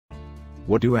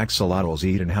What do axolotls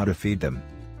eat and how to feed them?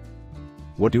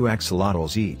 What do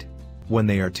axolotls eat? When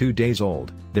they are 2 days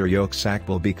old, their yolk sac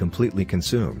will be completely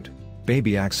consumed.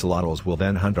 Baby axolotls will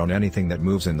then hunt on anything that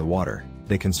moves in the water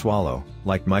they can swallow,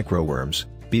 like microworms,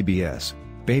 BBS,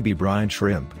 baby brine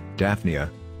shrimp, Daphnia,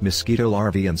 mosquito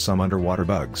larvae and some underwater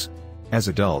bugs. As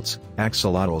adults,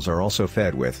 axolotls are also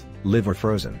fed with, live or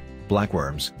frozen,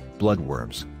 blackworms,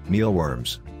 bloodworms,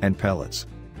 mealworms, and pellets.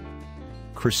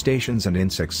 Crustaceans and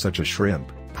insects such as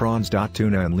shrimp, prawns.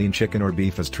 Tuna and lean chicken or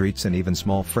beef as treats and even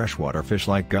small freshwater fish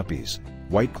like guppies,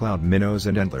 white cloud minnows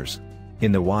and endlers.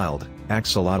 In the wild,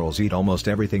 axolotls eat almost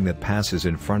everything that passes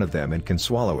in front of them and can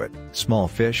swallow it, small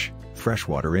fish,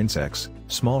 freshwater insects,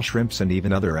 small shrimps and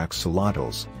even other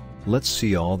axolotls. Let's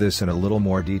see all this in a little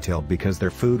more detail because their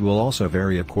food will also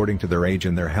vary according to their age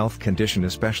and their health condition,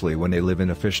 especially when they live in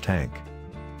a fish tank.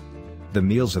 The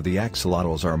meals of the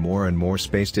axolotls are more and more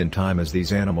spaced in time as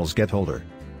these animals get older.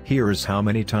 Here is how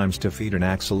many times to feed an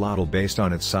axolotl based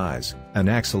on its size. An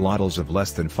axolotl of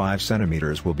less than 5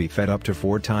 centimeters will be fed up to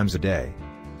 4 times a day.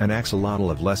 An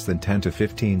axolotl of less than 10 to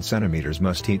 15 centimeters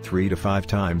must eat 3 to 5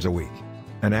 times a week.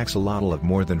 An axolotl of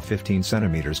more than 15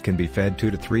 centimeters can be fed 2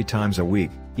 to 3 times a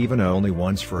week, even only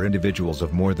once for individuals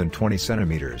of more than 20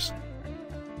 centimeters.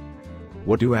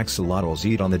 What do axolotls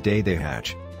eat on the day they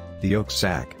hatch? The yolk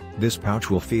sac. This pouch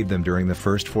will feed them during the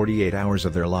first 48 hours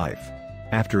of their life.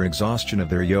 After exhaustion of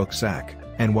their yolk sac,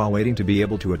 and while waiting to be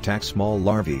able to attack small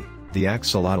larvae, the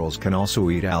axolotls can also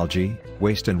eat algae,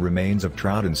 waste and remains of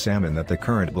trout and salmon that the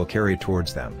current will carry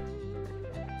towards them.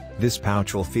 This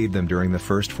pouch will feed them during the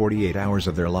first 48 hours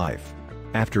of their life.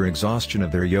 After exhaustion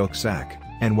of their yolk sac,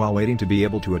 and while waiting to be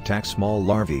able to attack small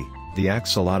larvae, the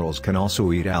axolotls can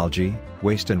also eat algae,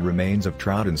 waste and remains of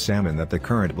trout and salmon that the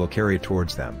current will carry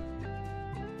towards them.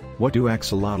 What do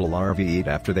axolotl larvae eat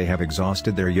after they have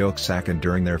exhausted their yolk sac and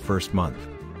during their first month?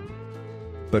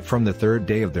 But from the 3rd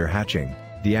day of their hatching,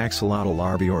 the axolotl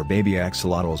larvae or baby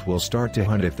axolotls will start to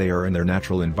hunt if they are in their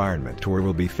natural environment or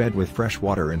will be fed with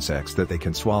freshwater insects that they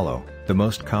can swallow. The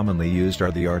most commonly used are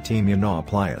the Artemia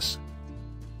nauplius.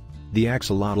 The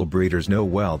axolotl breeders know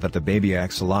well that the baby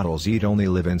axolotls eat only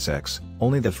live insects,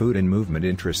 only the food and movement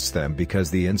interests them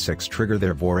because the insects trigger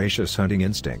their voracious hunting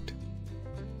instinct.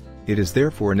 It is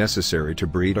therefore necessary to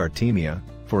breed Artemia,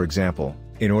 for example,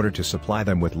 in order to supply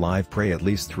them with live prey at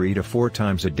least 3 to 4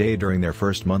 times a day during their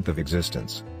first month of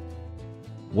existence.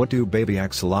 What do baby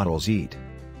axolotls eat?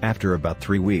 After about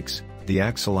 3 weeks, the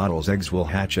axolotls' eggs will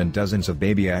hatch and dozens of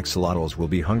baby axolotls will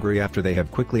be hungry after they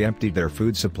have quickly emptied their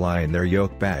food supply in their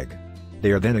yolk bag.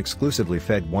 They are then exclusively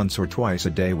fed once or twice a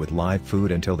day with live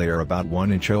food until they are about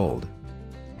 1 inch old.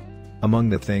 Among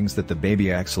the things that the baby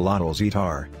axolotls eat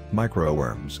are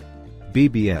microworms,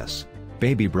 BBS,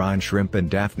 baby brine shrimp and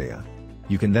Daphnia.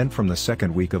 You can then from the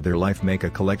 2nd week of their life make a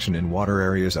collection in water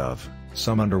areas of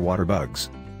some underwater bugs,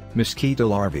 mosquito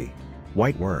larvae,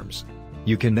 white worms.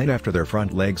 You can then after their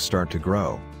front legs start to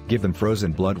grow, give them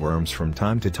frozen bloodworms from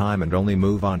time to time and only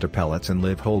move on to pellets and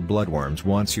live whole bloodworms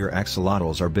once your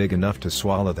axolotls are big enough to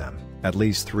swallow them, at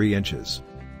least 3 inches.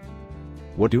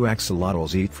 What do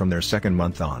axolotls eat from their 2nd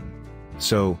month on?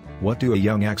 So, what do a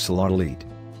young axolotl eat?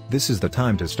 This is the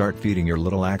time to start feeding your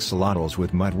little axolotls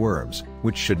with mudworms,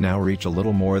 which should now reach a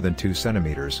little more than 2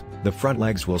 centimeters. The front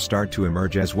legs will start to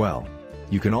emerge as well.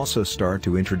 You can also start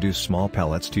to introduce small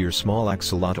pellets to your small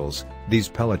axolotls. These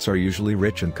pellets are usually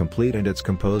rich and complete and it's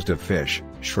composed of fish,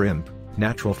 shrimp,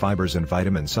 natural fibers and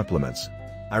vitamin supplements.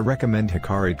 I recommend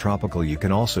Hikari Tropical. You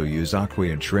can also use aqua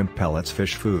and shrimp pellets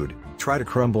fish food. Try to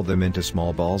crumble them into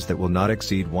small balls that will not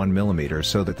exceed 1 millimeter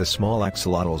so that the small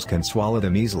axolotls can swallow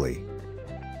them easily.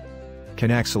 Can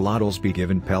axolotls be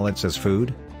given pellets as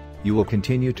food? You will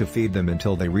continue to feed them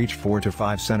until they reach 4 to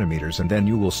 5 centimeters and then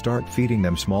you will start feeding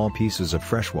them small pieces of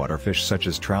freshwater fish such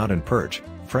as trout and perch,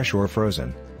 fresh or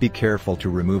frozen. Be careful to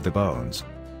remove the bones.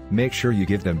 Make sure you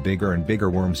give them bigger and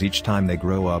bigger worms each time they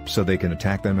grow up so they can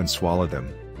attack them and swallow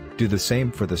them. Do the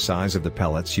same for the size of the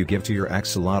pellets you give to your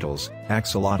axolotls.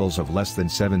 Axolotls of less than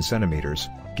 7 centimeters,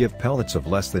 give pellets of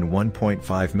less than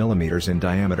 1.5 millimeters in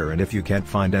diameter and if you can't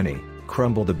find any,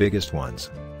 crumble the biggest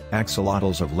ones.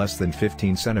 Axolotls of less than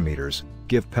 15 centimeters,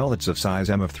 give pellets of size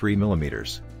M of 3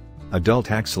 millimeters. Adult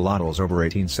axolotls over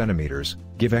 18 centimeters,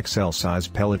 give XL size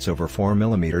pellets over 4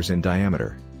 millimeters in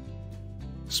diameter.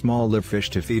 Small live fish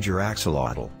to feed your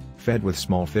axolotl, fed with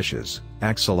small fishes.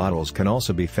 Axolotls can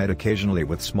also be fed occasionally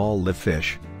with small live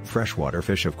fish, freshwater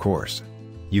fish of course.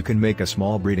 You can make a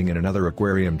small breeding in another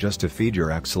aquarium just to feed your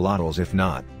axolotls. If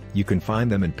not, you can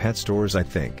find them in pet stores I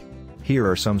think. Here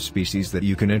are some species that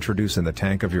you can introduce in the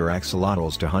tank of your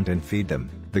axolotls to hunt and feed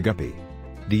them: the guppy,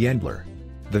 the Endler,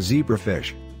 the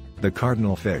zebrafish, the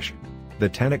cardinal fish, The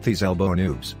Tenectes elbow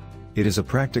noobs. It is a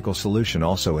practical solution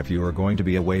also if you are going to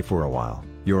be away for a while.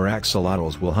 Your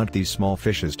axolotls will hunt these small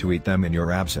fishes to eat them in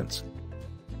your absence.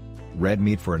 Red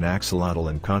meat for an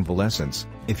axolotl in convalescence.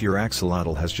 If your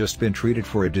axolotl has just been treated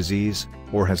for a disease,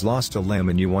 or has lost a limb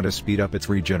and you want to speed up its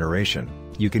regeneration,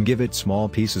 you can give it small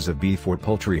pieces of beef or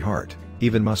poultry heart,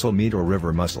 even muscle meat or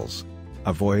river mussels.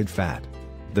 Avoid fat.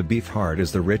 The beef heart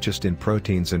is the richest in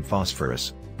proteins and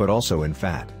phosphorus, but also in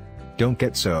fat. Don't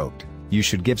get soaked. You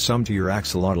should give some to your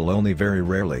axolotl only very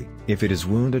rarely, if it is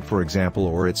wounded for example,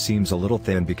 or it seems a little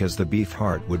thin, because the beef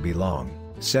heart would be long,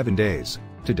 7 days,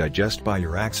 to digest by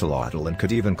your axolotl and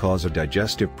could even cause a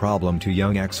digestive problem to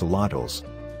young axolotls.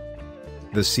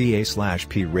 The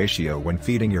Ca/P ratio when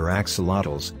feeding your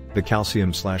axolotls. The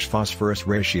calcium/phosphorus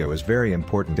ratio is very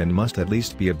important and must at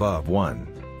least be above 1,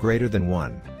 greater than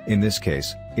 1. In this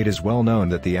case, it is well known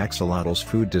that the axolotl's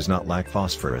food does not lack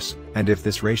phosphorus, and if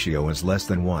this ratio is less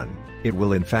than 1, it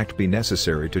will in fact be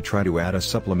necessary to try to add a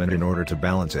supplement in order to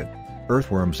balance it.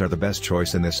 Earthworms are the best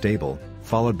choice in this table,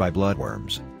 followed by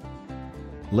bloodworms.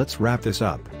 Let's wrap this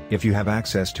up. If you have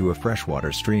access to a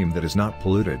freshwater stream that is not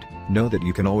polluted, know that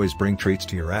you can always bring treats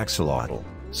to your axolotl,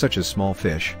 such as small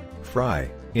fish, fry,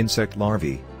 insect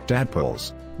larvae,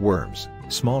 tadpoles, worms,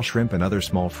 small shrimp and other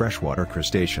small freshwater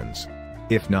crustaceans.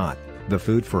 If not, the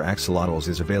food for axolotls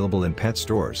is available in pet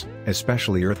stores,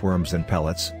 especially earthworms and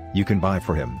pellets. You can buy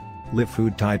for him live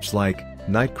food types like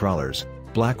night crawlers,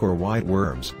 black or white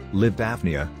worms, live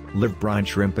Daphnia, live brine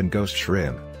shrimp and ghost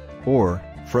shrimp. Or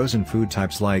frozen food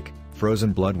types like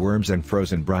frozen bloodworms and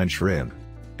frozen brine shrimp.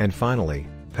 And finally,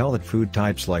 pellet food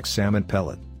types like salmon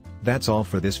pellet. That's all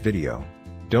for this video.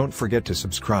 Don't forget to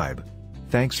subscribe.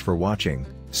 Thanks for watching.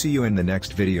 See you in the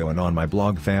next video and on my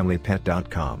blog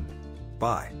familypet.com.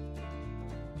 Bye.